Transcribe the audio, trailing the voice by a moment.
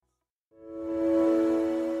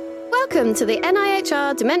Welcome to the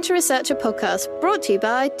NIHR Dementia Researcher podcast, brought to you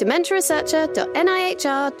by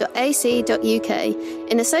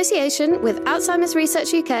dementiaresearcher.nihr.ac.uk in association with Alzheimer's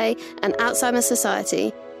Research UK and Alzheimer's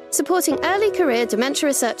Society, supporting early career dementia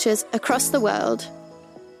researchers across the world.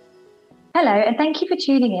 Hello, and thank you for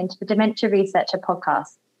tuning in to the Dementia Researcher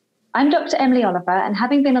podcast. I'm Dr. Emily Oliver, and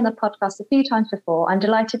having been on the podcast a few times before, I'm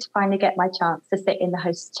delighted to finally get my chance to sit in the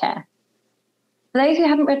host's chair. For those who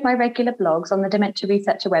haven't read my regular blogs on the Dementia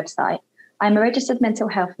Researcher website, I'm a registered mental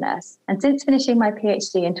health nurse, and since finishing my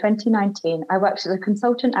PhD in 2019, I worked as a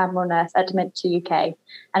consultant admiral nurse at Dementia UK,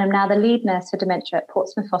 and am now the lead nurse for dementia at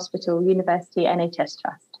Portsmouth Hospital University NHS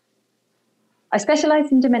Trust. I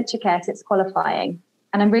specialise in dementia care since qualifying,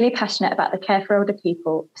 and I'm really passionate about the care for older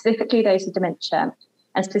people, specifically those with dementia,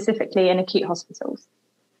 and specifically in acute hospitals.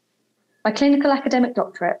 My clinical academic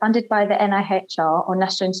doctorate, funded by the NIHR, or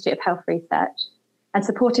National Institute of Health Research, and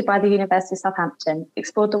supported by the University of Southampton,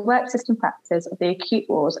 explored the work system factors of the acute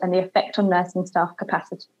wards and the effect on nursing staff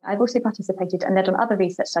capacity. I've also participated and led on other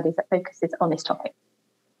research studies that focuses on this topic.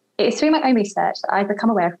 It is through my own research that I've become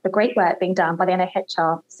aware of the great work being done by the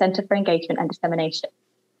NIHR Centre for Engagement and Dissemination.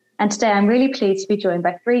 And today I'm really pleased to be joined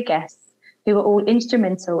by three guests who were all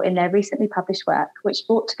instrumental in their recently published work, which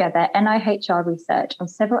brought together NIHR research on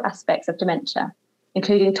several aspects of dementia,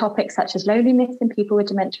 including topics such as loneliness in people with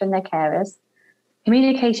dementia and their carers,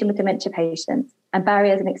 communication with dementia patients, and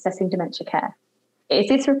barriers in accessing dementia care. It is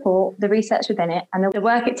this report, the research within it, and the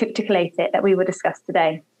work it took to collate it that we will discuss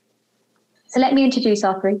today. So let me introduce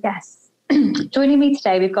our three guests. Joining me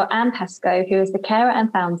today, we've got Anne Pascoe, who is the carer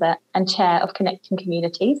and founder and chair of Connecting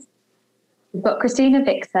Communities. We've got Christina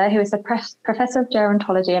Victor, who is a professor of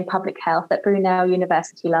gerontology and public health at Brunel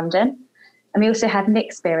University, London. And we also have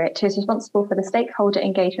Nick Spirit, who is responsible for the stakeholder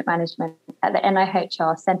engagement management at the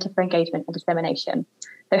NIHR Centre for Engagement and Dissemination.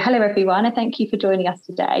 So hello, everyone, and thank you for joining us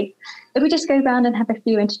today. If we just go around and have a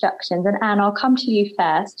few introductions, and Anne, I'll come to you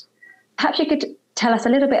first. Perhaps you could tell us a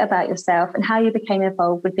little bit about yourself and how you became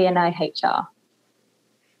involved with the NIHR.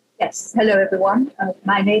 Yes, hello, everyone.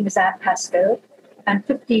 My name is Anne Pascoe, and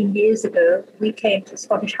 15 years ago, we came to the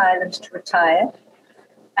Scottish Highlands to retire,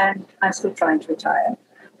 and I'm still trying to retire,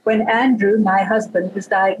 when Andrew, my husband, was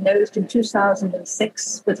diagnosed in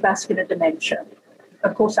 2006 with vascular dementia.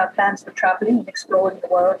 Of course, our plans for travelling and exploring the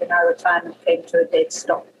world in our retirement came to a dead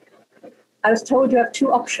stop. I was told you have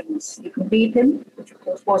two options. You can leave him, which of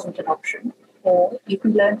course wasn't an option, or you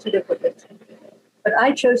can learn to live with it. But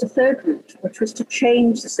I chose a third route, which was to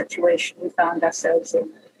change the situation we found ourselves in.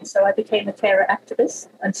 And so I became a carer activist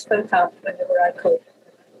and spoke out whenever I could.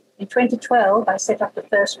 In 2012, I set up the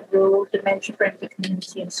first rural dementia-friendly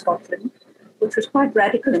community in Scotland, which was quite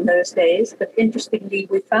radical in those days, but interestingly,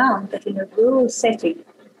 we found that in a rural setting,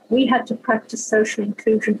 we had to practice social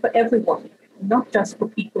inclusion for everyone, not just for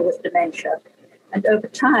people with dementia. And over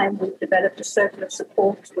time, we've developed a circle of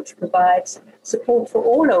support which provides support for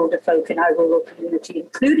all older folk in our rural community,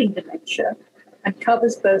 including dementia, and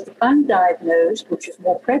covers both undiagnosed, which is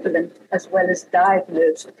more prevalent, as well as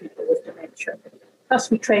diagnosed people with dementia. Plus,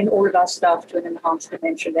 we train all of our staff to an enhanced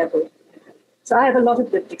dementia level. So I have a lot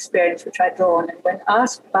of lived experience which I draw on, and when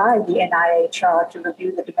asked by the NIHR to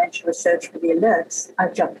review the dementia research for the alerts, I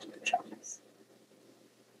jumped at the chance.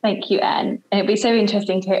 Thank you, Anne. And it'll be so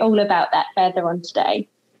interesting to hear all about that further on today.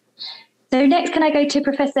 So next, can I go to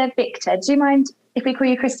Professor Victor? Do you mind if we call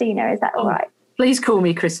you Christina? Is that all right? Please call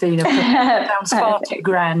me Christina. It sounds far too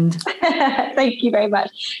grand. Thank you very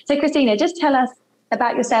much. So Christina, just tell us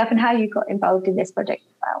about yourself and how you got involved in this project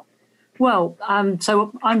as well. Well,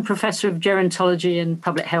 so I'm Professor of Gerontology and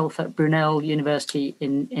Public Health at Brunel University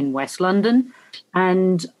in West London.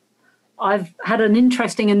 And I've had an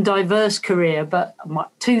interesting and diverse career, but my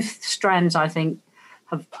two strands, I think,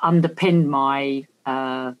 have underpinned my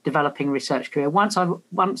developing research career. One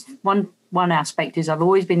aspect is I've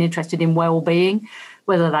always been interested in well-being,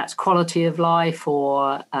 whether that's quality of life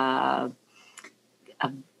or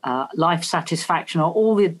life satisfaction, or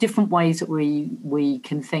all the different ways that we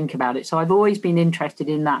can think about it. So I've always been interested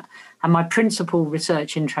in that. And my principal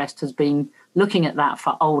research interest has been looking at that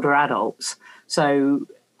for older adults. So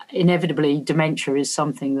inevitably, dementia is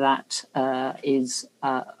something that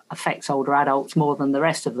affects older adults more than the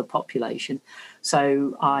rest of the population.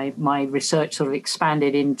 So my research sort of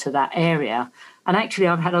expanded into that area. And actually,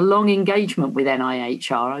 I've had a long engagement with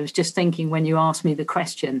NIHR. I was just thinking when you asked me the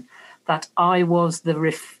question that I was the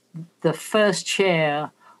first chair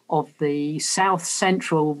of the South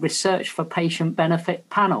Central Research for Patient Benefit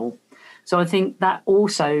panel. So I think that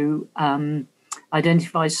also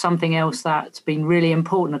identifies something else that's been really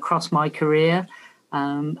important across my career,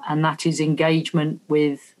 and that is engagement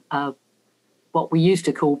with what we used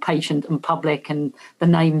to call patient and public, and the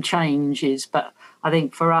name changes. But I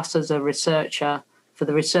think for us as a researcher, for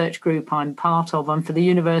the research group I'm part of, and for the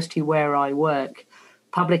university where I work,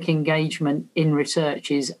 public engagement in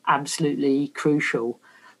research is absolutely crucial.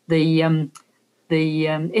 In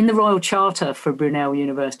the Royal Charter for Brunel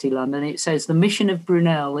University London, it says the mission of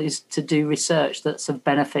Brunel is to do research that's of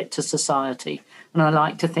benefit to society. And I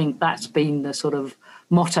like to think that's been the sort of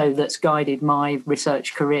motto that's guided my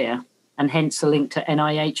research career, and hence the link to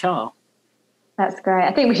NIHR. That's great.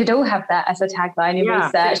 I think we should all have that as a tagline in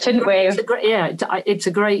research, shouldn't we?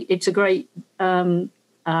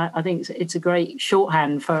 I think it's a great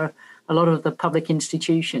shorthand for a lot of the public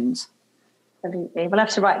institutions. Absolutely. We'll have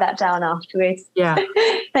to write that down afterwards. Yeah.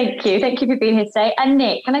 Thank you. Thank you for being here today. And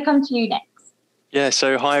Nick, can I come to you next? Yeah,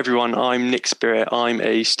 so hi everyone, I'm Nick Spirit. I'm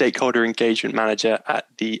a Stakeholder Engagement Manager at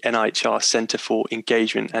the NIHR Centre for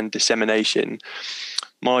Engagement and Dissemination.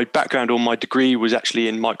 My background, or my degree, was actually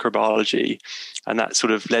in microbiology, and that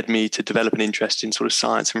sort of led me to develop an interest in sort of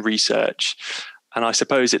science and research. And I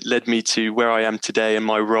suppose it led me to where I am today in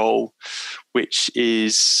my role, which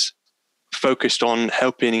is focused on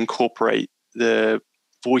helping incorporate the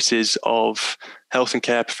voices of health and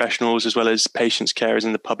care professionals, as well as patients, carers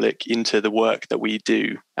and the public, into the work that we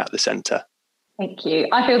do at the centre. Thank you.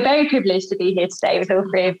 I feel very privileged to be here today with all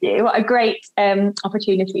three of you. What a great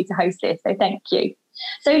opportunity to host this. So thank you.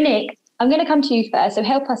 So Nick, I'm going to come to you first. So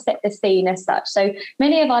help us set the scene as such. So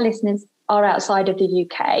many of our listeners are outside of the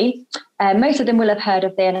UK. Most of them will have heard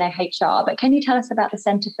of the NIHR, but can you tell us about the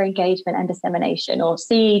Centre for Engagement and Dissemination, or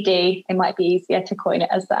CED? It might be easier to coin it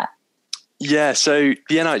as that. Yeah, so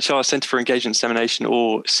the NIHR Centre for Engagement and Dissemination,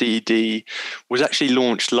 or CED, was actually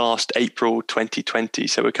launched last April 2020.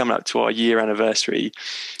 So we're coming up to our year anniversary,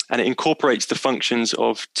 and it incorporates the functions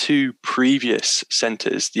of two previous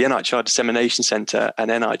centres, the NIHR Dissemination Centre and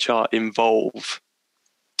NIHR Involve.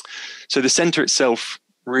 So the centre itself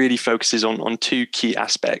really focuses on two key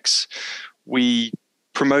aspects. We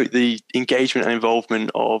promote the engagement and involvement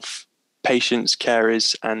of patients,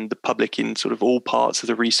 carers and the public in sort of all parts of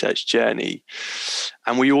the research journey.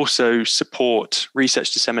 And we also support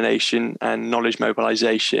research dissemination and knowledge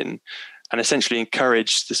mobilization, and essentially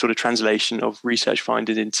encourage the sort of translation of research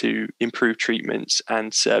findings into improved treatments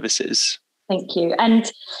and services. Thank you.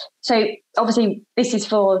 And so obviously this is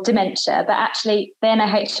for dementia, but actually the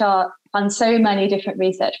NIHR funds so many different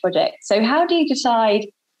research projects. So how do you decide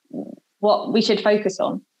what we should focus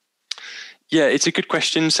on? Yeah, it's a good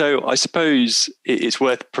question. So I suppose it's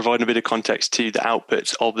worth providing a bit of context to the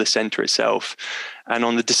outputs of the centre itself. And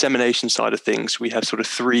on the dissemination side of things, we have sort of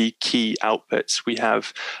three key outputs. We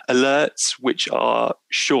have alerts, which are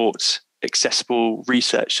short, accessible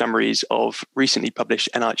research summaries of recently published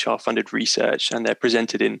NIHR-funded research, and they're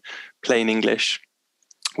presented in plain English.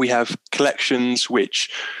 We have collections, which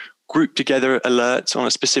group together alerts on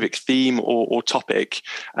a specific theme or topic,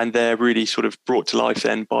 and they're really sort of brought to life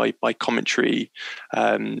then by commentary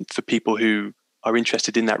for people who are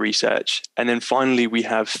interested in that research. And then finally, we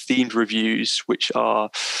have themed reviews, which are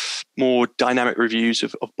more dynamic reviews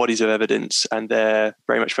of bodies of evidence, and they're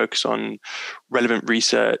very much focused on relevant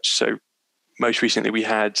research. So most recently, we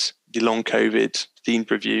had the long COVID themed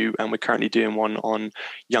review, and we're currently doing one on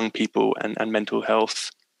young people and mental health.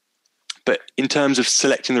 But in terms of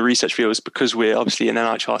selecting the research fields, because we're obviously an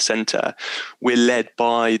NIHR centre, we're led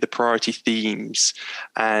by the priority themes.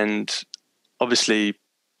 And obviously,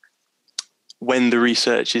 when the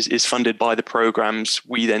research is funded by the programmes,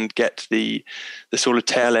 we then get the sort of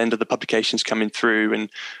tail end of the publications coming through,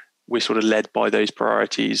 and we're sort of led by those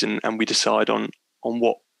priorities, and we decide on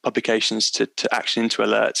what publications to action into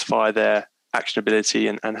alerts via their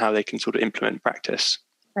actionability and how they can sort of implement practice.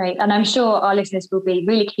 Great. And I'm sure our listeners will be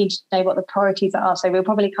really keen to know what the priorities are. So we'll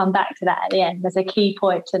probably come back to that at the end. There's a key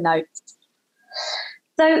point to note.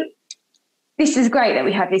 So this is great that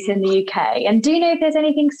we have this in the UK. And do you know if there's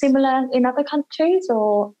anything similar in other countries,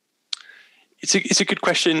 or? It's a good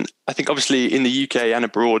question. I think obviously in the UK and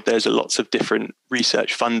abroad, there's lots of different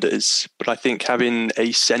research funders, but I think having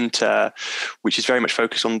a centre which is very much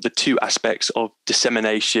focused on the two aspects of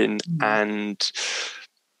dissemination and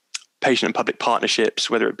patient and public partnerships,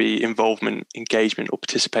 whether it be involvement, engagement or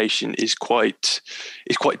participation, is quite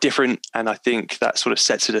different. And I think that sort of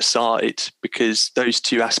sets it aside, because those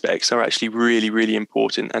two aspects are actually really, really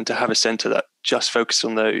important. And to have a centre that just focuses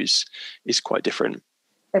on those is quite different.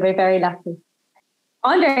 So we're very lucky.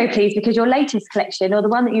 I'm very pleased because your latest collection, or the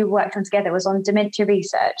one that you worked on together, was on dementia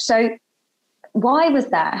research. So why was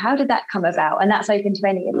that? How did that come about? And that's open to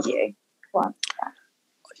any of you.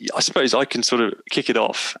 I suppose I can sort of kick it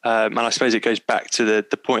off. And I suppose it goes back to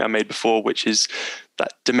the point I made before, which is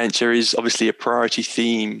that dementia is obviously a priority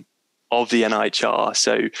theme of the NIHR.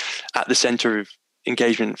 So at the Centre of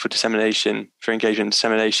Engagement and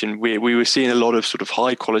Dissemination, we were seeing a lot of sort of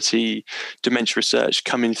high quality dementia research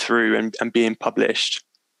coming through and being published.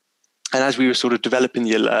 And as we were sort of developing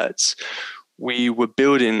the alerts, we were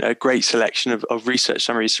building a great selection of research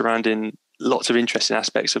summaries surrounding lots of interesting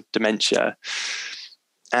aspects of dementia.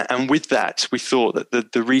 And with that, we thought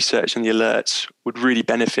that the research and the alerts would really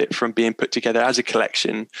benefit from being put together as a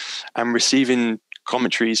collection and receiving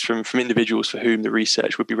commentaries from individuals for whom the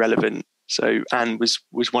research would be relevant. So Anne was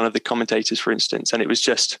one of the commentators, for instance, and it was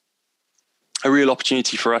just a real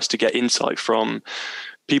opportunity for us to get insight from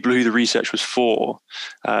people who the research was for,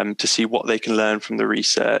 to see what they can learn from the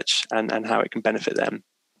research and how it can benefit them.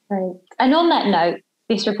 Right. And on that note,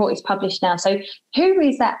 this report is published now. So who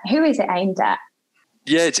is it aimed at?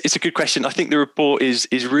 Yeah, it's a good question. I think the report is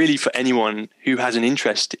really for anyone who has an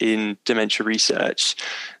interest in dementia research.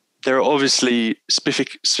 There are obviously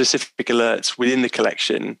specific alerts within the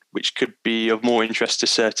collection, which could be of more interest to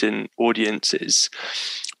certain audiences.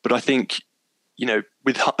 But I think,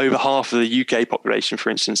 with over half of the UK population, for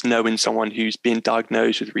instance, knowing someone who's been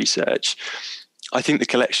diagnosed with research, I think the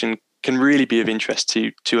collection can really be of interest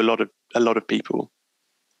to a lot of people.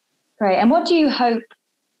 Great. And what do you hope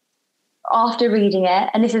after reading it,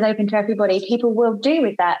 and this is open to everybody, people will do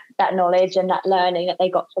with that knowledge and that learning that they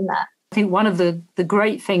got from that? I think one of the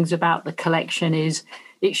great things about the collection is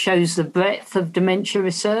it shows the breadth of dementia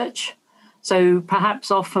research. So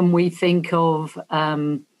perhaps often we think of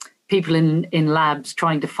people in labs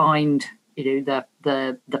trying to find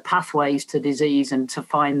the pathways to disease and to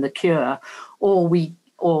find the cure,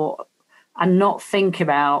 and not think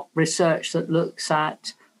about research that looks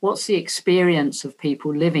at what's the experience of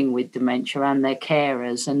people living with dementia and their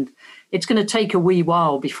carers. And it's going to take a wee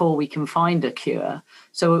while before we can find a cure.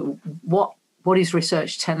 So what is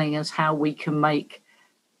research telling us how we can make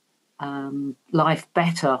life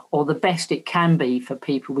better, or the best it can be, for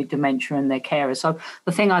people with dementia and their carers? So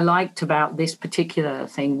the thing I liked about this particular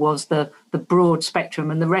thing was the broad spectrum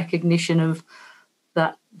and the recognition of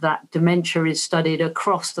that dementia is studied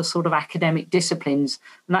across the sort of academic disciplines.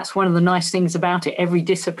 And that's one of the nice things about it. Every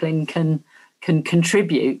discipline can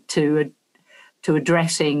contribute to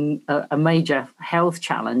addressing a major health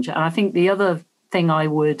challenge. And I think the other thing I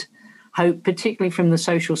would hope, particularly from the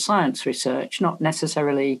social science research, not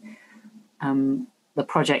necessarily the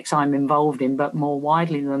projects I'm involved in, but more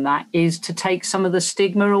widely than that, is to take some of the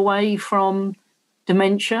stigma away from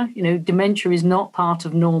dementia. Dementia is not part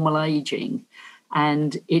of normal aging,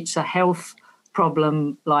 and it's a health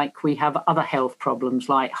problem like we have other health problems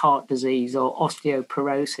like heart disease or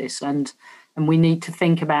osteoporosis, and we need to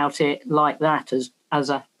think about it like that as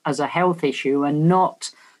a health issue, and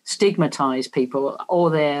not stigmatize people or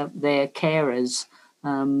their carers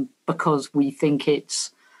because we think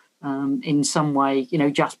it's in some way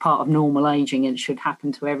just part of normal aging and it should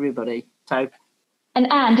happen to everybody. So,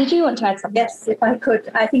 and Anne, did you want to add something? Yes, if I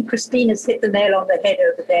could. I think Christine has hit the nail on the head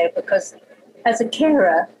over there, because as a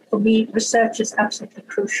carer, for me, research is absolutely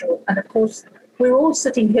crucial. And of course, we're all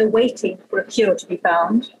sitting here waiting for a cure to be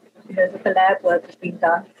found. The lab work has been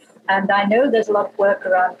done. And I know there's a lot of work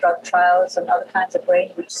around drug trials and other kinds of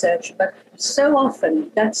brain research, but so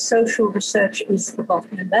often that social research is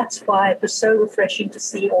forgotten. And that's why it was so refreshing to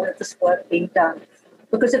see all of this work being done.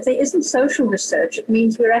 Because if there isn't social research, it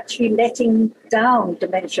means we're actually letting down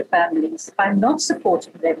dementia families by not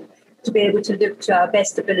supporting them to be able to live to our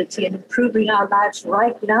best ability and improving our lives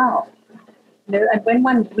right now. And when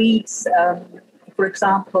one reads, for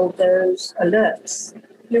example, those alerts,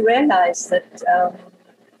 you realize that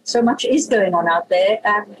so much is going on out there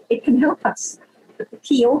and it can help us. But the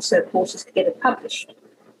key also, of course, is to get it published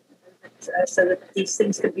so that these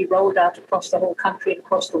things can be rolled out across the whole country and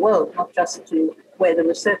across the world, not just to where the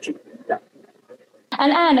research is being done.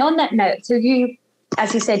 And Anne, on that note, so you,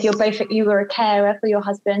 as you said, you were a carer for your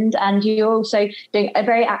husband, and you're also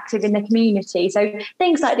very active in the community. So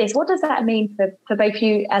things like this, what does that mean for both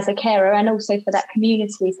you as a carer and also for that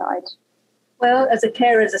community side? Well, as a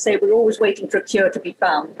carer, as I say, we're always waiting for a cure to be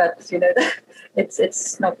found, but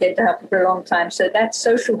it's not going to happen for a long time. So that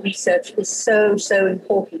social research is so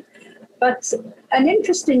important. But an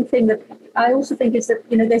interesting thing that I also think is that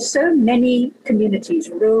there's so many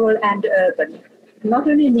communities, rural and urban, not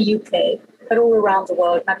only in the UK but all around the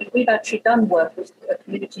world. I mean, we've actually done work with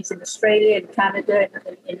communities in Australia and Canada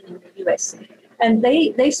and in the US. And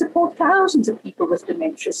they support thousands of people with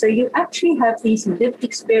dementia. So you actually have these lived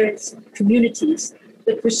experience communities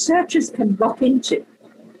that researchers can lock into.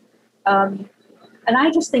 And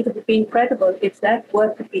I just think it would be incredible if that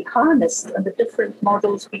work could be harnessed and the different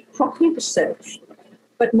models be properly researched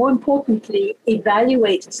but more importantly,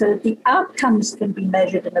 evaluated so that the outcomes can be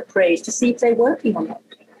measured and appraised to see if they're working or not.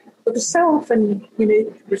 Because so often,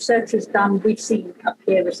 research is done, we've seen up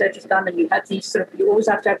here research is done, and you have these you always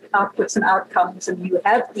have to have outputs and outcomes, and you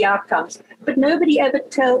have the outcomes, but nobody ever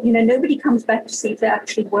nobody comes back to see if they're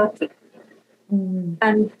actually working. Mm.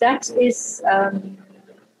 And that is,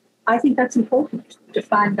 I think that's important to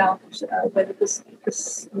find out whether this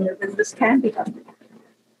can be done.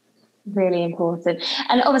 Really important.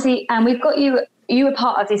 And obviously, we've got you were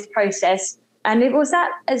part of this process. And was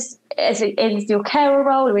that as in your carer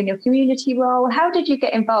role or in your community role? How did you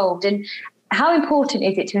get involved? And how important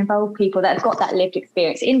is it to involve people that have got that lived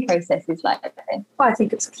experience in processes like that? Well, I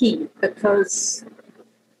think it's key, because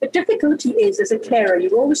the difficulty is, as a carer,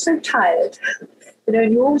 you're always so tired,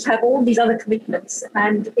 and you always have all these other commitments,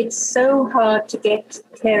 and it's so hard to get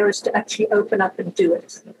carers to actually open up and do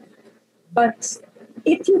it. But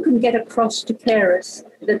if you can get across to carers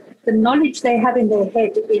that the knowledge they have in their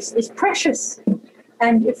head is precious,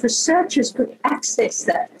 and if researchers could access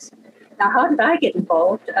that. Now, how did I get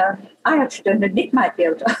involved? I actually don't know. Nick might be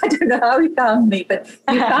able to. I don't know how he found me, but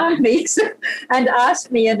he found me and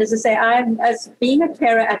asked me. And as I say, as being a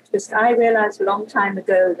carer activist, I realized a long time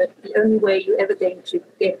ago that the only way you're ever going to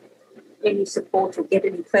get any support or get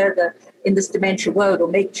any further in this dementia world or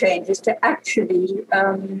make change is to actually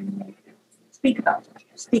speak out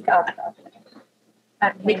about it.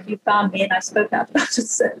 And Nick, you found me and I spoke out about it.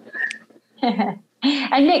 So.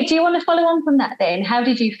 And Nick, do you want to follow on from that then? How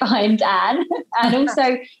did you find Anne? And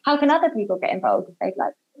also, how can other people get involved if they'd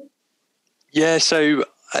like to? Yeah, so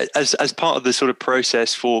as part of the sort of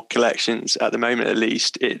process for collections at the moment, at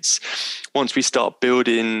least, it's once we start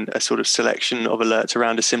building a sort of selection of alerts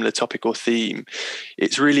around a similar topic or theme,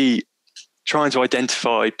 it's really trying to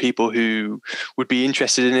identify people who would be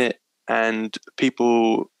interested in it and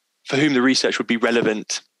people for whom the research would be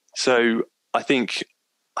relevant. So I think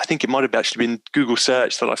it might have actually been Google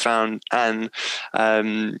search that I found Anne.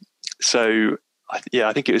 So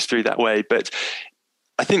I think it was through that way. But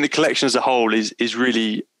I think the collection as a whole is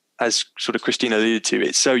really, as sort of Christina alluded to,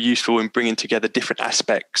 it's so useful in bringing together different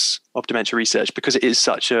aspects of dementia research because it is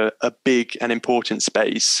such a big and important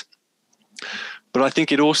space. But I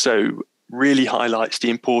think it also really highlights the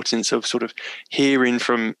importance of sort of hearing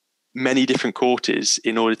from many different quarters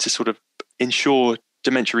in order to sort of ensure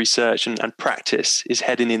dementia research and practice is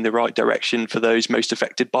heading in the right direction for those most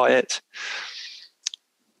affected by it.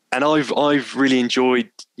 And I've really enjoyed,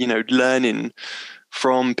 learning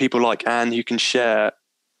from people like Anne who can share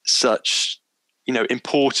such,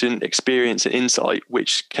 important experience and insight,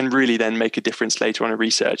 which can really then make a difference later on in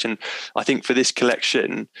research. And I think for this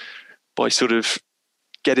collection, by sort of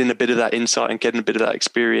getting a bit of that insight and getting a bit of that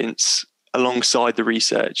experience alongside the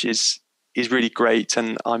research is really great.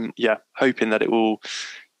 And I'm hoping that it will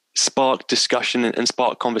spark discussion and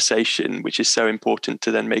spark conversation, which is so important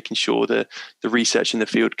to then making sure that the research in the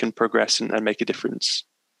field can progress and make a difference.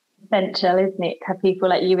 Essential, isn't it, to have people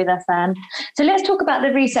like you with us, Anne? So let's talk about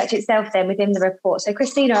the research itself then within the report. So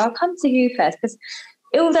Christina, I'll come to you first, because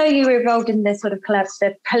although you were involved in the sort of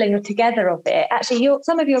the pulling together of it, actually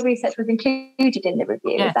some of your research was included in the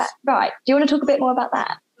review. Yes. Is that right? Do you want to talk a bit more about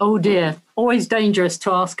that? Oh dear, always dangerous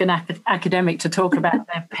to ask an academic to talk about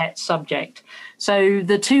their pet subject. So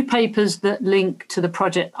the two papers that link to the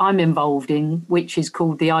project I'm involved in, which is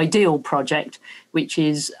called the IDEAL Project, which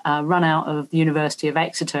is run out of the University of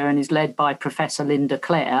Exeter and is led by Professor Linda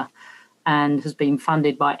Clare and has been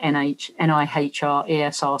funded by NIHR,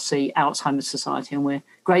 ESRC, Alzheimer's Society, and we're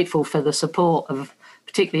grateful for the support of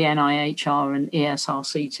particularly NIHR and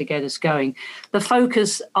ESRC to get us going. The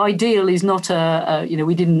focus, IDEAL, is not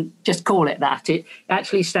we didn't just call it that. It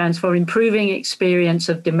actually stands for Improving Experience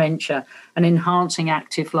of Dementia and Enhancing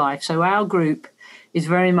Active Life. So our group is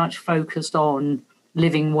very much focused on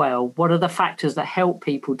living well. What are the factors that help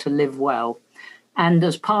people to live well? And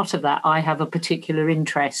as part of that, I have a particular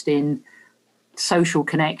interest in social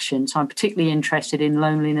connections. I'm particularly interested in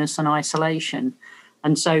loneliness and isolation.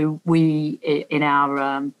 And so we, in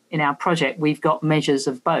our project, we've got measures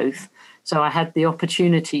of both. So I had the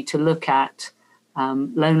opportunity to look at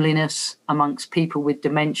loneliness amongst people with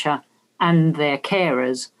dementia and their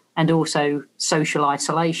carers, and also social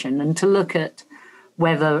isolation, and to look at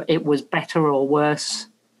whether it was better or worse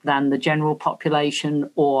than the general population,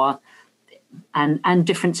 or and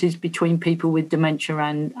differences between people with dementia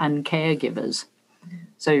and caregivers.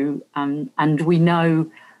 So and we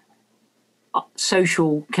know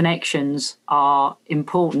social connections are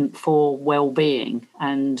important for well-being,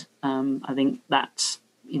 and I think that's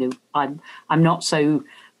I'm not so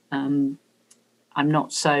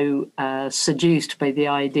not so seduced by the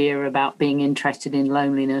idea about being interested in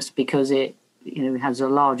loneliness because it has a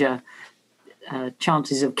larger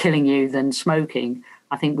chances of killing you than smoking.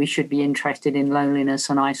 I think we should be interested in loneliness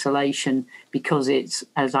and isolation because it's,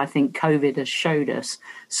 as I think COVID has showed us,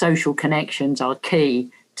 social connections are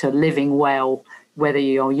key to living well, whether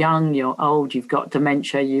you're young, you're old, you've got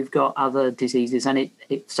dementia, you've got other diseases. And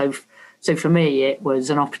so for me, it was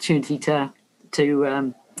an opportunity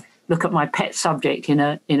to look at my pet subject in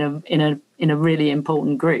a really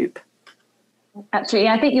important group. Absolutely.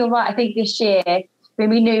 I think you're right. I think this year, when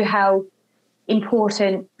we knew how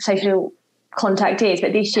important social contact is,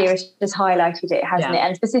 but this year has just highlighted it, hasn't it?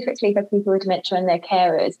 And specifically for people with dementia and their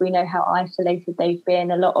carers, we know how isolated they've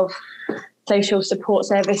been. A lot of social support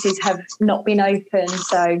services have not been open,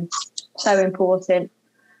 so important.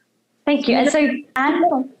 Thank you. And so,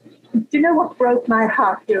 Anne, do you know what broke my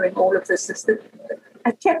heart during all of this is that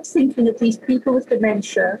I kept thinking of these people with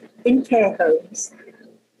dementia in care homes.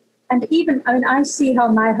 And even, I see how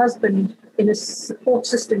my husband in a support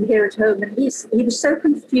system here at home, and he was so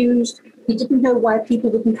confused. He didn't know why people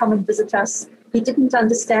wouldn't come and visit us. He didn't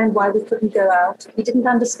understand why we couldn't go out. He didn't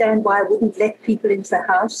understand why I wouldn't let people into the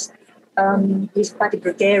house. He's quite a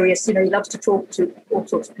gregarious, he loves to talk to all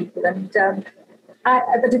sorts of people. And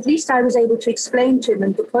but at least I was able to explain to him,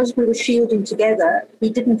 and because we were shielding together, he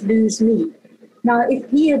didn't lose me. Now, if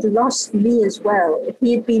he had lost me as well, if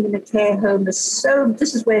he had been in a care home, this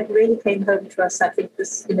is where it really came home to us, I think,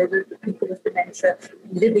 the people with dementia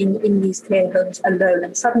living in these care homes alone,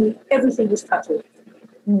 and suddenly everything was cut off.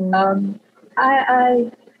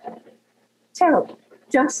 Terrible,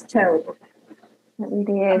 just terrible. It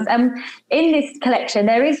really is. In this collection,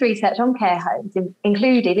 there is research on care homes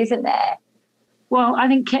included, isn't there? Well, I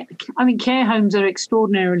think care homes are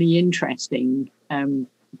extraordinarily interesting,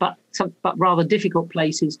 but rather difficult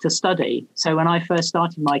places to study. So when I first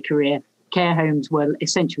started my career, care homes were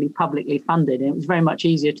essentially publicly funded, and it was very much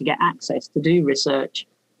easier to get access to do research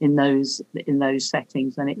in those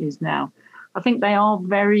settings than it is now. I think they are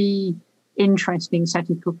very interesting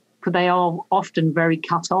settings because they are often very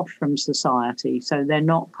cut off from society, so they're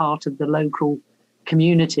not part of the local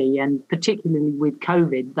community, and particularly with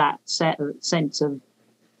COVID, that sense of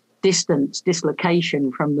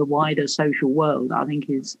dislocation from the wider social world, I think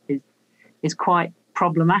is quite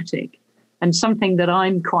problematic. And something that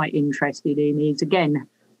I'm quite interested in is, again,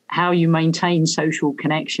 how you maintain social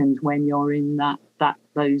connections when you're in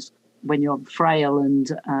when you're frail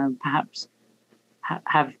and perhaps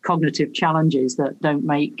have cognitive challenges that don't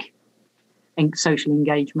make social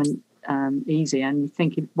engagement easy. And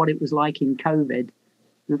thinking what it was like in COVID,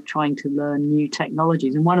 of trying to learn new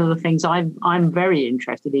technologies. And one of the things I'm very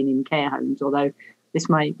interested in care homes, although this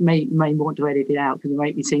may want to edit it out because it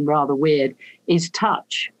make me seem rather weird, is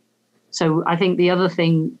touch. So I think the other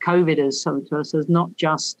thing COVID has shown to us is not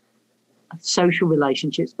just social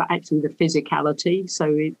relationships, but actually the physicality.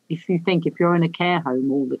 So if you're in a care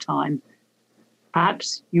home all the time,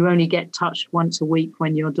 perhaps you only get touched once a week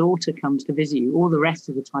when your daughter comes to visit you. All the rest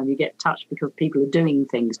of the time you get touched because people are doing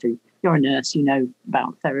things to you. You're a nurse, you know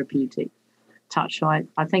about therapeutic touch. So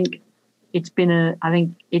I think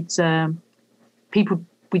people,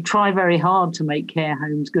 we try very hard to make care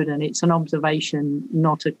homes good, and it's an observation,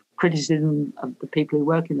 not a criticism of the people who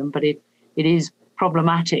work in them, but it is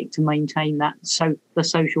problematic to maintain that, so the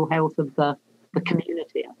social health of the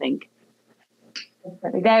community, I think.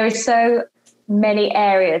 There is so many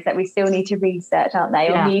areas that we still need to research, aren't they?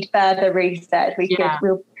 Or need further research.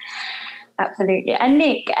 We'll absolutely. And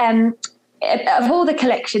Nick, of all the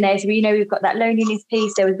collection areas, we've got that loneliness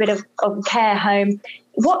piece. There was a bit of care home.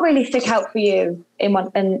 What really stuck out for you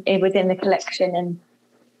within the collection, and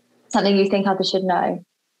something you think others should know?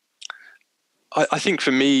 I think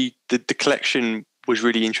for me, the collection was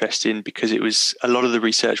really interesting because it was a lot of the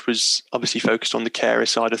research was obviously focused on the carer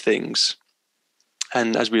side of things.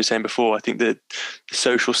 And as we were saying before, I think that the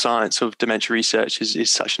social science of dementia research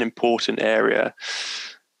is such an important area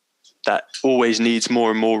that always needs more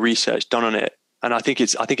and more research done on it. And I think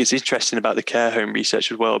it's interesting about the care home research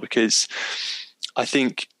as well, because I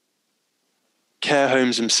think care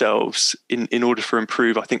homes themselves, in order for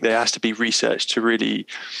improve, I think there has to be research to really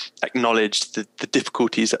acknowledge the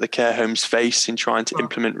difficulties that the care homes face in trying to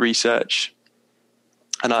implement research.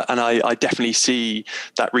 And I definitely see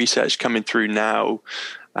that research coming through now.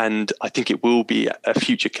 And I think it will be a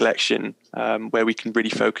future collection where we can really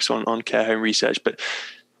focus on care home research. But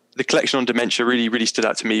the collection on dementia really, really stood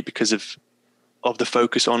out to me because of the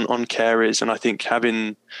focus on carers. And I think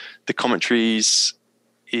having the commentaries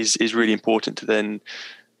is really important to then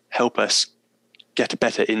help us get a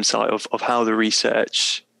better insight of how the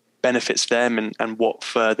research benefits them and what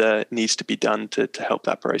further needs to be done to help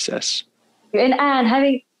that process. And Anne,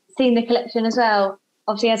 having seen the collection as well,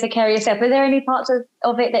 obviously as a carer yourself, were there any parts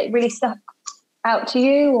of it that really stuck out to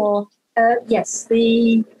you? Or yes,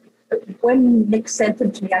 when Nick sent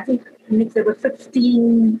them to me, I think Nick, there were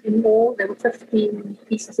 15 in all. There were 15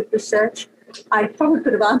 pieces of research. I probably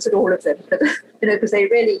could have answered all of them, but because they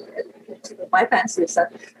really my fancy as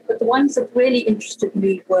such. But the ones that really interested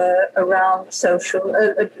me were around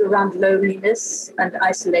around loneliness and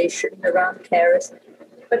isolation, around carers.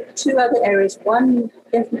 But two other areas. One,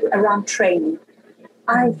 definitely around training.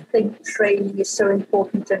 I think training is so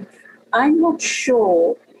important, and I'm not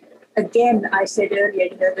sure. Again, I said earlier,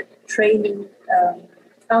 that training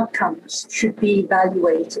outcomes should be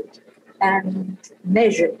evaluated and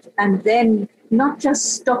measured, and then not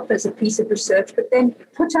just stop as a piece of research, but then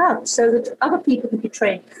put out so that other people can be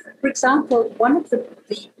trained. For example, one of the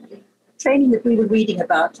training that we were reading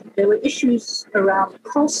about, there were issues around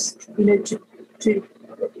cost, to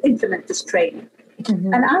implement this training.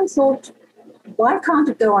 Mm-hmm. And I thought, why can't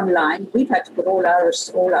it go online? We've had to put all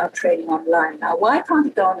our training online now. Why can't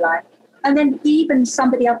it go online? And then even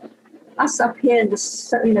us up here in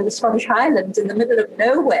the Scottish Highlands, in the middle of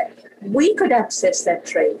nowhere, we could access that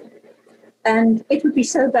training. And it would be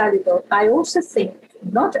so valuable. I also think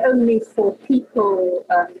not only for people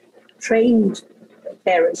trained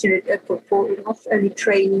carers, for not only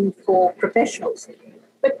training for professionals,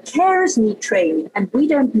 but carers need training, and we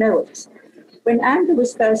don't know it. When Andrew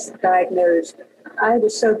was first diagnosed, I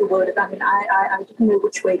was so bewildered. I mean, I didn't know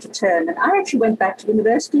which way to turn. And I actually went back to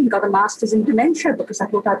university and got a master's in dementia because I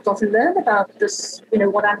thought I'd got to learn about this,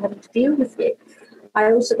 what I'm having to deal with here.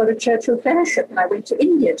 I also got a Churchill Fellowship, and I went to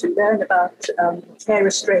India to learn about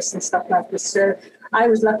carer stress and stuff like this. So I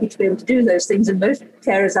was lucky to be able to do those things, and most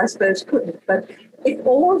carers, I suppose, couldn't. But if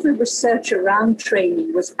all the research around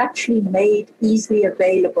training was actually made easily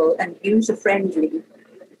available and user-friendly,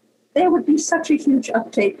 there would be such a huge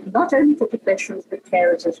uptake, not only for professionals, but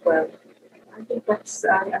carers as well. I think that's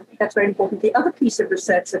very important. The other piece of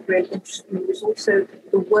research that really interested me was also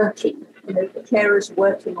the working, the carers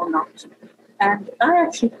working or not. And I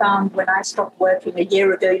actually found when I stopped working a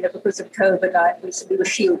year ago, because of COVID, we were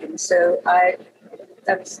shielding. So I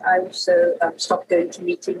also stopped going to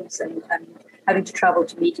meetings and having to travel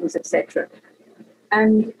to meetings, etc.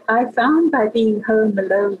 And I found by being home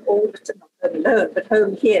alone all the time, not home alone, but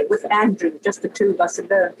home here with Andrew, just the two of us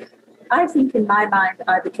alone, I think in my mind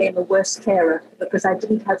I became a worse carer because I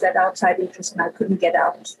didn't have that outside interest and I couldn't get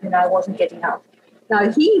out. I wasn't getting out.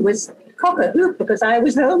 Now he was cock-a-hoop because I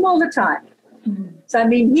was home all the time. Mm-hmm. So,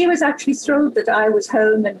 he was actually thrilled that I was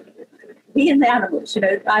home and he and the animals,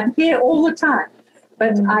 I'm here all the time.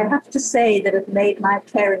 But I have to say that it made my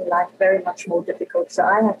caring life very much more difficult. So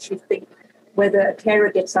I actually think whether a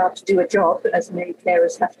carer gets out to do a job, as many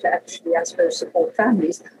carers have to actually, I suppose, support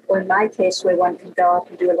families, or in my case, where one can go out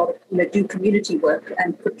and do a lot of, do community work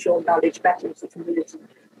and put your knowledge back into the community.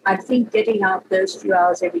 I think getting out those few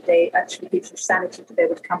hours every day actually gives you sanity to be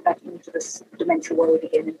able to come back into this dementia world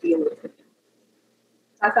again and deal with it.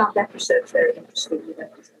 I found that research very interesting.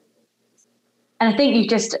 And I think you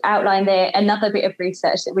just outlined there another bit of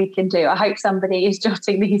research that we can do. I hope somebody is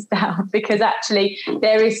jotting these down because actually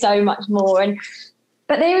there is so much more.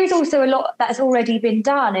 But there is also a lot that's already been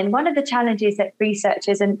done. And one of the challenges that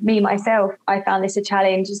researchers and me myself, I found this a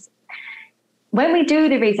challenge, is when we do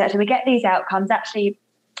the research and we get these outcomes, actually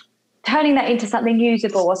turning that into something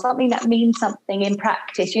usable or something that means something in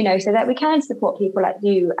practice, so that we can support people like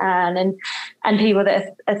you, Anne, and people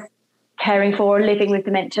that are caring for or living with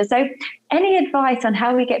dementia. So any advice on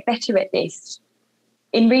how we get better at this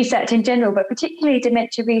in research in general, but particularly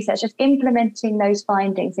dementia research, just implementing those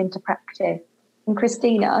findings into practice? And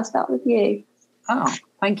Christina, I'll start with you. Oh,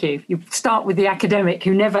 thank you. You start with the academic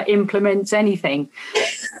who never implements anything.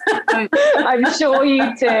 I'm sure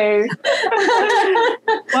you do.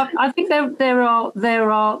 Well, I think there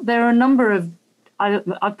are a number of.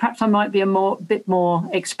 Perhaps I might be a bit more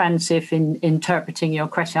expansive in interpreting your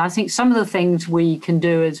question. I think some of the things we can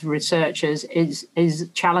do as researchers is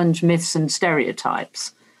challenge myths and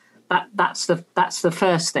stereotypes. That's the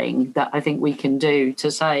first thing that I think we can do,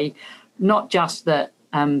 to say not just that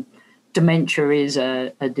dementia is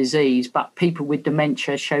a disease, but people with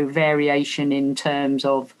dementia show variation in terms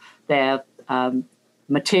of their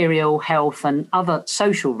material, health and other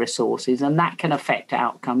social resources, and that can affect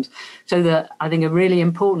outcomes. So that I think a really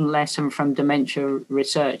important lesson from dementia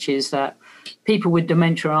research is that people with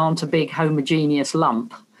dementia aren't a big homogeneous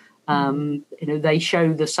lump. They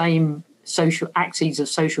show the same social axes of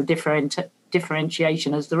social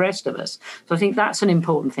differentiation as the rest of us. So I think that's an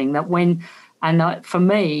important thing, that when And for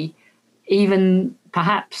me, even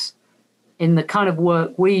perhaps in the kind of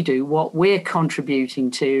work we do, what we're contributing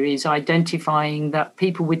to is identifying that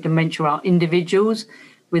people with dementia are individuals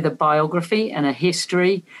with a biography and a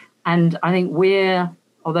history. And I think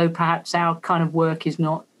although perhaps our kind of work is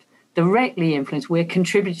not directly influenced, we're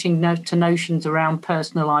contributing to notions around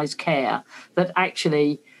personalised care, that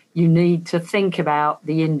actually you need to think about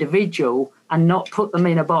the individual and not put them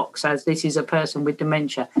in a box as this is a person with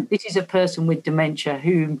dementia. This is a person with dementia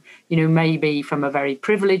who, may be from a very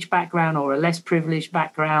privileged background or a less privileged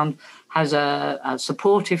background, has a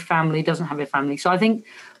supportive family, doesn't have a family. So I think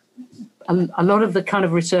a lot of the kind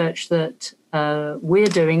of research that we're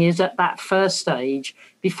doing is at that first stage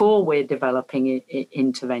before we're developing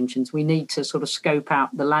interventions. We need to sort of scope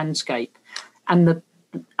out the landscape. And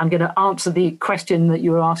I'm going to answer the question that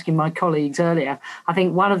you were asking my colleagues earlier. I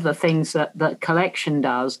think one of the things that collection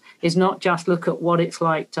does is not just look at what it's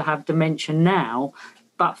like to have dementia now,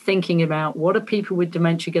 but thinking about what are people with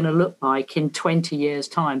dementia going to look like in 20 years'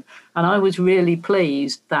 time. And I was really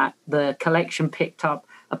pleased that the collection picked up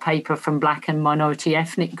a paper from Black and minority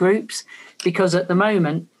ethnic groups, because at the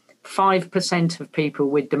moment, 5% of people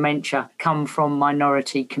with dementia come from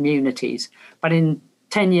minority communities. But in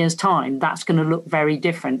 10 years' time, that's going to look very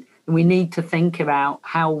different. And we need to think about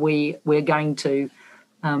how we're going to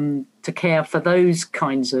care for those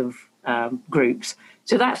kinds of groups.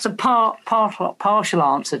 So that's a partial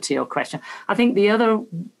answer to your question. I think the other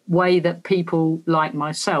way that people like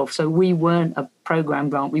myself, so we weren't a program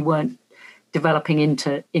grant, we weren't developing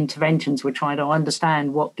interventions, we're trying to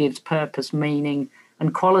understand what gives purpose, meaning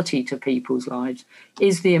and quality to people's lives,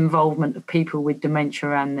 is the involvement of people with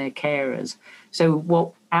dementia and their carers. So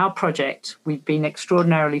what our project, we've been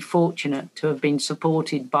extraordinarily fortunate to have been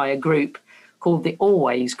supported by a group called the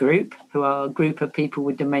Always Group, who are a group of people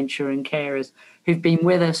with dementia and carers who've been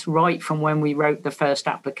with us right from when we wrote the first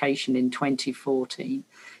application in 2014.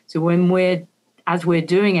 So as we're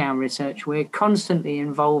doing our research, we're constantly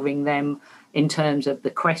involving them in terms of the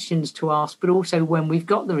questions to ask, but also when we've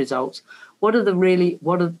got the results, what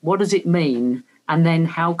does it mean? And then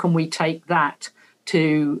how can we take that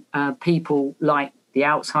to people like the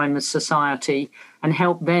Alzheimer's Society and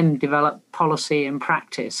help them develop policy and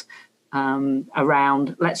practice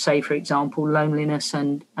around, let's say, for example, loneliness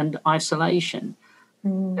and isolation.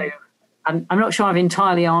 So I'm not sure I've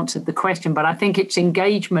entirely answered the question, but I think it's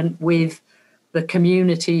engagement with the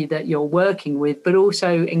community that you're working with, but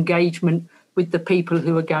also engagement with the people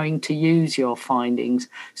who are going to use your findings.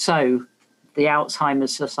 So the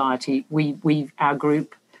Alzheimer's Society, our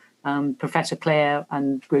group, Professor Claire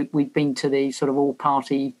and group, we've been to the sort of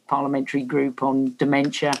all-party parliamentary group on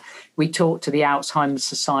dementia. We talked to the Alzheimer's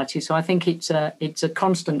Society. So I think it's a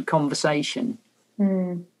constant conversation.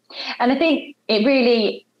 And I think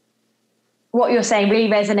what you're saying really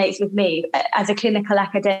resonates with me as a clinical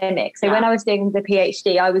academic. So when I was doing the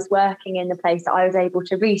PhD, I was working in the place that I was able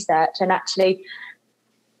to research, and actually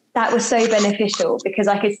that was so beneficial because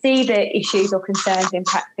I could see the issues or concerns in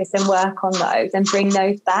practice and work on those and bring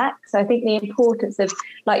those back. So I think the importance of,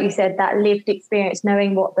 like you said, that lived experience,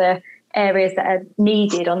 knowing what the areas that are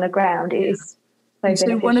needed on the ground is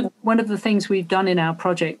so one of the things we've done in our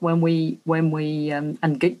project when we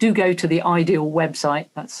do go to the Ideal website,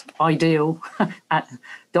 that's ideal.com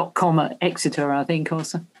at Exeter, I think,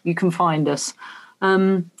 also you can find us.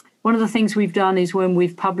 One of the things we've done is when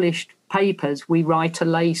we've published papers, we write a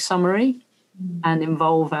lay summary and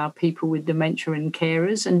involve our people with dementia and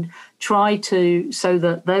carers and try to, so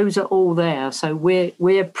that those are all there. So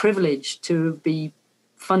we're privileged to be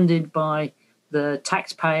funded by the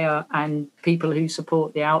taxpayer and people who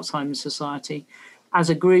support the Alzheimer's Society. As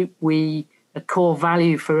a group, a core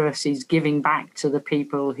value for us is giving back to the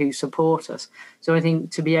people who support us. So I think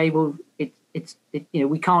to be able,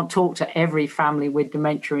 we can't talk to every family with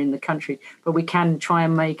dementia in the country, but we can try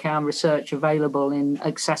and make our research available in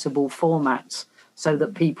accessible formats so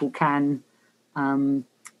that people can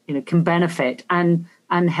benefit and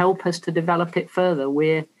help us to develop it further.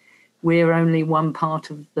 We're only one part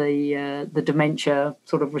of the dementia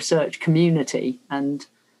sort of research community, and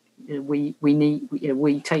we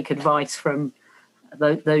take advice from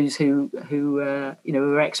those who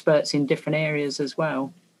are experts in different areas as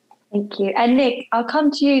well. Thank you. And Nick, I'll come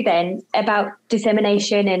to you then about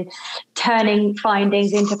dissemination and turning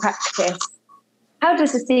findings into practice. How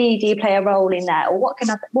does the CED play a role in that, or what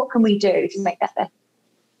can we do to make that better?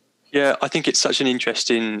 Yeah, I think it's such an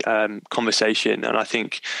interesting conversation. And I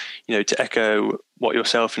think, to echo what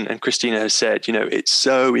yourself and Christina has said, it's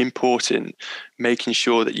so important making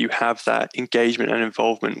sure that you have that engagement and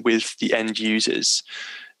involvement with the end users.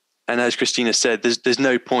 And as Christina said, there's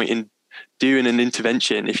no point in doing an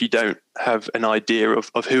intervention if you don't have an idea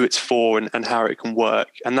of who it's for and how it can work.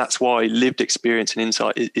 And that's why lived experience and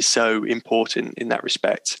insight is so important in that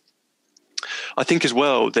respect. I think as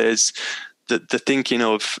well, there's the thinking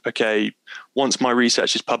of, okay, once my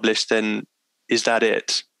research is published, then is that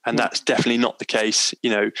it? And that's definitely not the case. You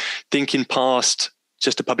know, thinking past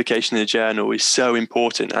just a publication in a journal is so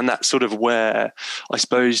important. And that's sort of where I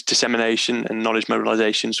suppose dissemination and knowledge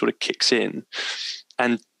mobilization sort of kicks in.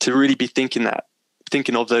 And to really be thinking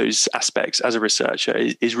of those aspects as a researcher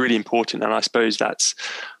is really important. And I suppose that's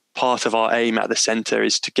part of our aim at the centre,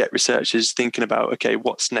 is to get researchers thinking about, okay,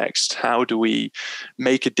 what's next? How do we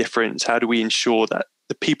make a difference? How do we ensure that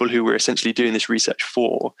the people who we're essentially doing this research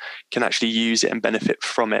for can actually use it and benefit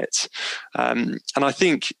from it? And I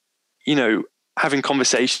think, you know, having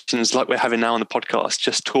conversations like we're having now on the podcast,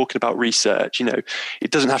 just talking about research, you know,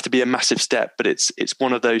 it doesn't have to be a massive step, but it's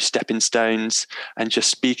one of those stepping stones, and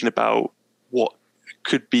just speaking about what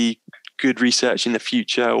could be good research in the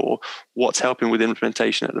future or what's helping with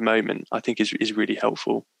implementation at the moment, I think is really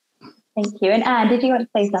helpful. Thank you. And Anne, did you want to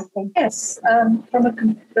say something? Yes, from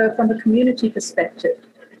a community perspective,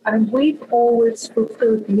 I mean, we've always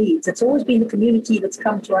fulfilled needs. It's always been the community that's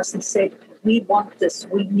come to us and said, we want this,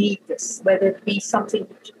 we need this, whether it be something,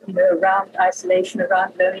 you know, around isolation,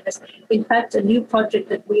 around loneliness. In fact, a new project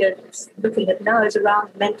that we are looking at now is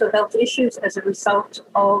around mental health issues as a result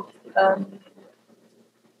of,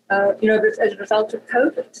 as a result of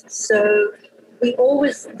COVID. So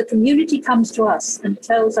the community comes to us and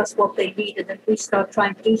tells us what they need, and then we start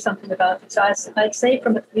trying to do something about it. So I'd say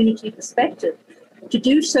from a community perspective, to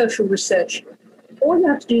do social research, all you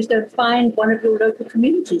have to do is go find one of your local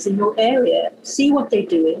communities in your area, see what they're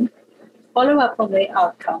doing, follow up on their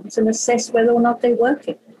outcomes, and assess whether or not they're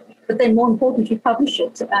working. But then more importantly, publish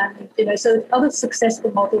it. And, you know, so that other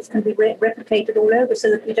successful models can be replicated all over,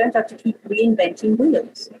 so that we don't have to keep reinventing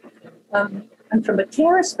wheels. And from a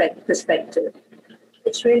care perspective,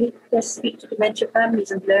 it's really just speak to dementia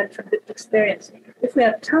families and learn from lived experience. If we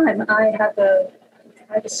have time, I have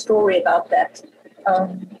a story about that.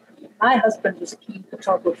 My husband was a keen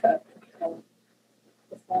photographer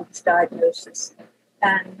before his diagnosis.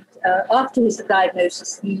 And after his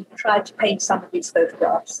diagnosis, he tried to paint some of his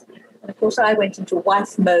photographs. And of course, I went into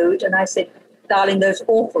wife mode and I said, darling, those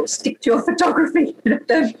awful, stick to your photography.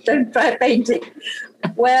 Don't try painting.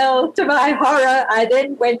 Well, to my horror, I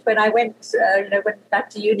then went back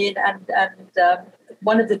to Union, and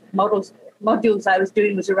one of the modules I was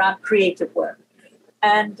doing was around creative work.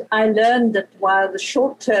 And I learned that while the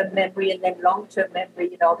short-term memory and then long-term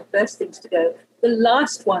memory, are the first things to go, the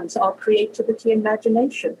last ones are creativity and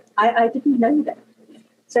imagination. I didn't know that.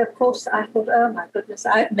 So, of course, I thought, oh, my goodness,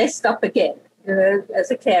 I've messed up again, as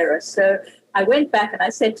a carer. So I went back and I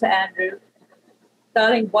said to Andrew,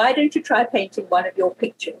 darling, why don't you try painting one of your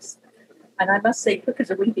pictures? And I must say, quick as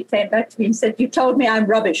a wink, he came back to me and said, you told me I'm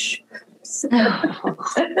rubbish.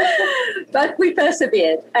 But we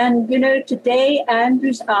persevered. And, today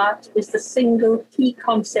Andrew's art is the single key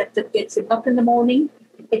concept that gets him up in the morning.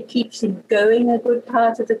 It keeps him going a good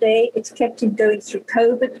part of the day. It's kept him going through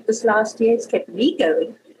COVID this last year. It's kept me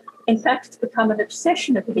going. In fact, it's become an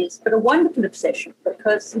obsession of his, but a wonderful obsession,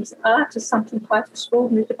 because his art is something quite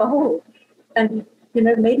extraordinary to behold. And,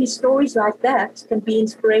 maybe stories like that can be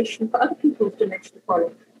inspiration for other people with dementia to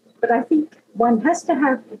follow. But I think one has to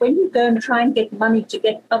have, when you go and try and get money to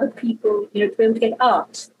get other people, to be able to get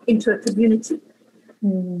art into a community,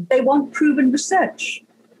 they want proven research.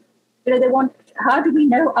 They want, how do we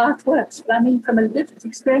know art works? Well, I mean, from a lived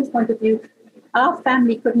experience point of view, our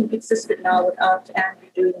family couldn't have existed now without Andrew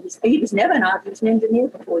doing this. He was never an artist, he was an engineer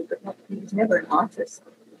before, but he was never an artist.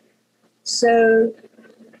 So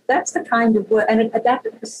that's the kind of work, and that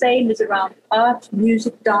the same is around art,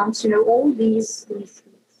 music, dance, all these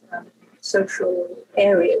social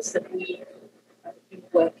areas that we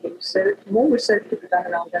work in. So more research could be done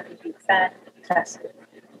around that would be fantastic.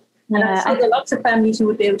 And I'm sure there are lots of families who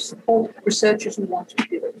would be able to support researchers who want to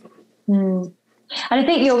do it. And I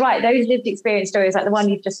think you're right, those lived experience stories like the one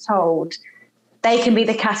you've just told, they can be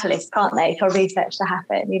the catalyst, can't they, for research to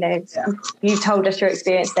happen? You've told us your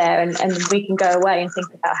experience there, and we can go away and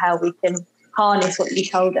think about how we can harness what you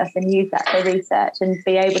told us and use that for research and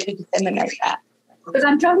be able to disseminate that. Because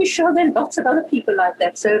I'm totally sure there are lots of other people like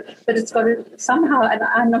that. So, but it's got to somehow, and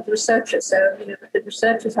I'm not a researcher, so the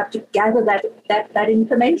researchers have to gather that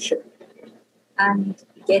information and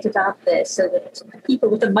get it out there so that people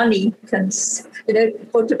with the money can,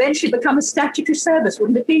 for to eventually become a statutory service.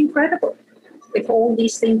 Wouldn't it be incredible if all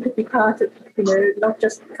these things could be part of, not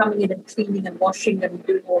just coming in and cleaning and washing and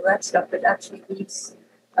doing all that stuff, but actually these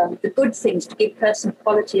the good things to give person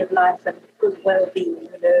quality of life and good well-being.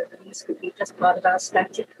 These could be just part of our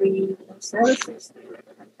statutory services.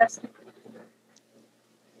 Fantastic.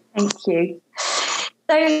 Thank you.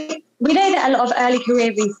 So we know that a lot of early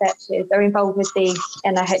career researchers are involved with the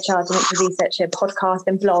NIHR Dementia Researcher podcast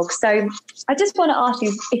and blog. So I just want to ask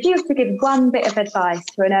you, if you were to give one bit of advice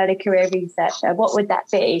to an early career researcher, what would that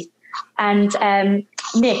be? And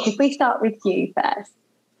Nick, if we start with you first.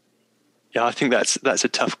 Yeah, I think that's a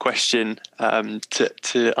tough question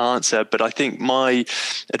to answer. But I think my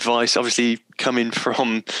advice, obviously coming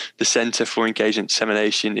from the Centre for Engagement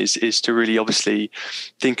Dissemination, is to really obviously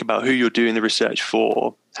think about who you're doing the research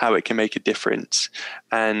for, how it can make a difference,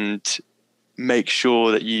 and make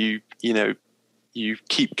sure that you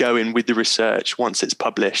keep going with the research once it's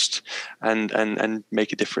published, and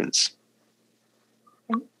make a difference.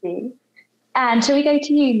 Thank you. And shall we go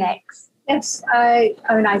to you next? Yes, I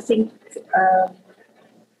think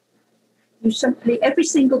every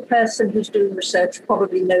single person who's doing research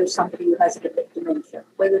probably knows somebody who has a bit of dementia,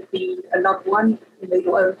 whether it be a loved one,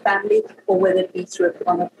 your own family, or whether it be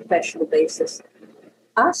on a professional basis.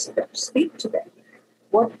 Ask them, speak to them.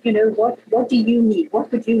 What do you need?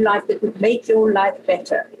 What would you like that would make your life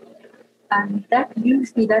better? And that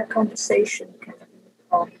conversation can be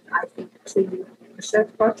on, I think, to research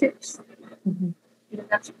projects. Mm-hmm.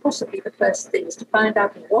 That's possibly the first thing, is to find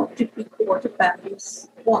out what do families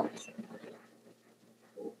want,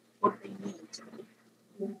 what they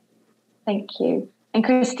need. Thank you. And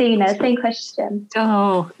Christina, same question.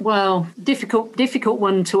 Oh, well, difficult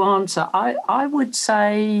one to answer. I would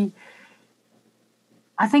say,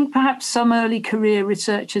 I think perhaps some early career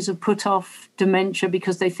researchers have put off dementia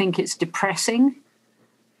because they think it's depressing.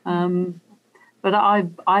 But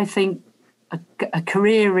I think a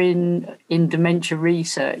career in dementia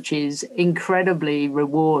research is incredibly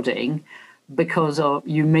rewarding, because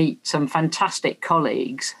you meet some fantastic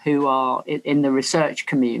colleagues who are in the research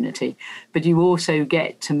community, but you also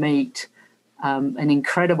get to meet an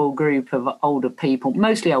incredible group of older people,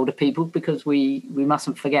 mostly older people, because we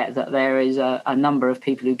mustn't forget that there is a number of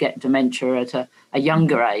people who get dementia at a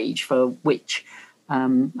younger age, for which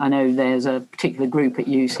I know there's a particular group at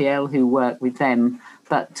UCL who work with them,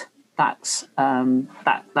 but that's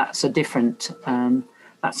a different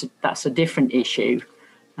issue.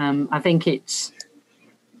 I think it's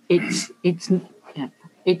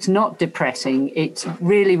not depressing. It's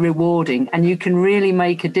really rewarding, and you can really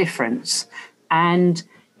make a difference. And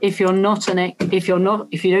if you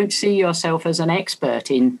don't see yourself as an expert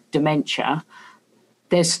in dementia,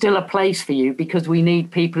 there's still a place for you, because we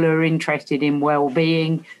need people who are interested in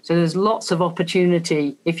well-being. So there's lots of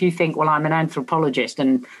opportunity. If you think, well, I'm an anthropologist,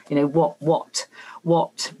 and what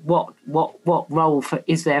role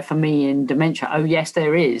is there for me in dementia? Oh, yes,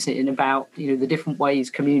 there is, in about the different ways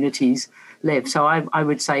communities live. So I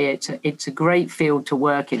would say it's a great field to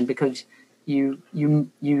work in, because you're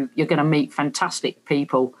going to meet fantastic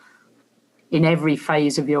people in every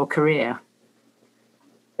phase of your career.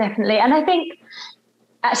 Definitely, and I think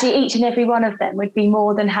actually each and every one of them would be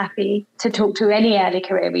more than happy to talk to any early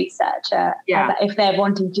career researcher if they're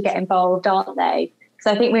wanting to get involved, aren't they?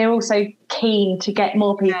 So I think we're also keen to get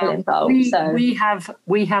more people involved. We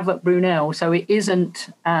have at Brunel, so it isn't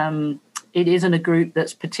a group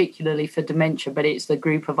that's particularly for dementia, but it's the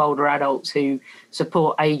group of older adults who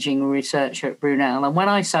support ageing research at Brunel. And when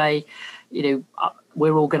I say,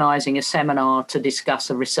 we're organising a seminar to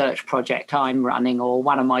discuss a research project I'm running or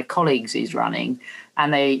one of my colleagues is running,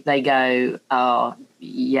 and they go, oh,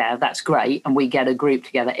 yeah, that's great, and we get a group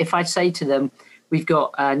together. If I say to them, we've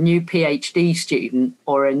got a new PhD student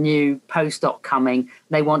or a new postdoc coming,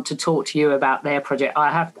 they want to talk to you about their project,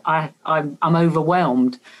 I'm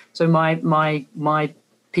overwhelmed. So my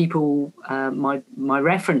people, my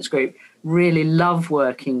reference group really love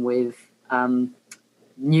working with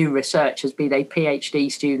new researchers, be they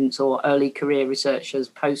PhD students or early career researchers,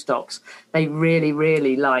 postdocs. They really,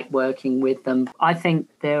 really like working with them. I think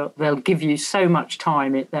they'll give you so much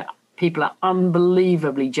time. That people are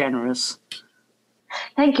unbelievably generous.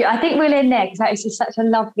 Thank you. I think we'll end there, because that is just such a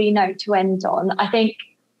lovely note to end on. I think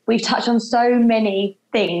we've touched on so many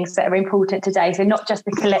things that are important today. So not just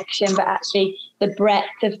the collection, but actually the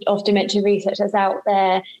breadth of dementia research that's out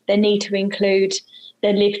there, the need to include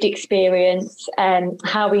the lived experience,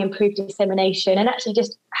 how we improve dissemination, and actually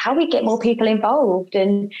just how we get more people involved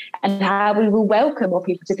and how we will welcome more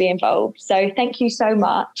people to be involved. So thank you so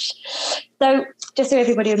much. So just so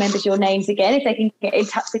everybody remembers your names again, if they can get in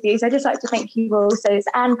touch with you. So I'd just like to thank you all. So it's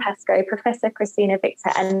Anne Pascoe, Professor Christina Victor,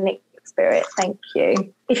 and Nick Spirit. Thank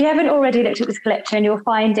you. If you haven't already looked at this collection, you'll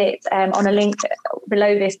find it on a link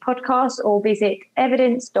below this podcast or visit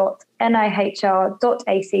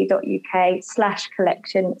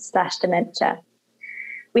evidence.nihr.ac.uk/collection/dementia.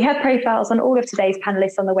 We have profiles on all of today's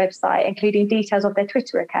panellists on the website, including details of their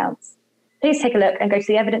Twitter accounts. Please take a look and go to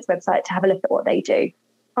the Evidence website to have a look at what they do.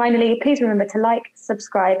 Finally, please remember to like,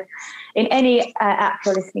 subscribe in any app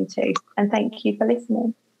you're listening to. And thank you for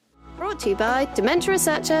listening. Brought to you by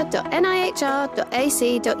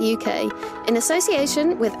dementiaresearcher.nihr.ac.uk in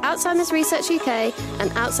association with Alzheimer's Research UK and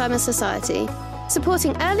Alzheimer's Society,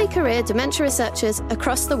 supporting early career dementia researchers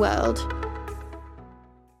across the world.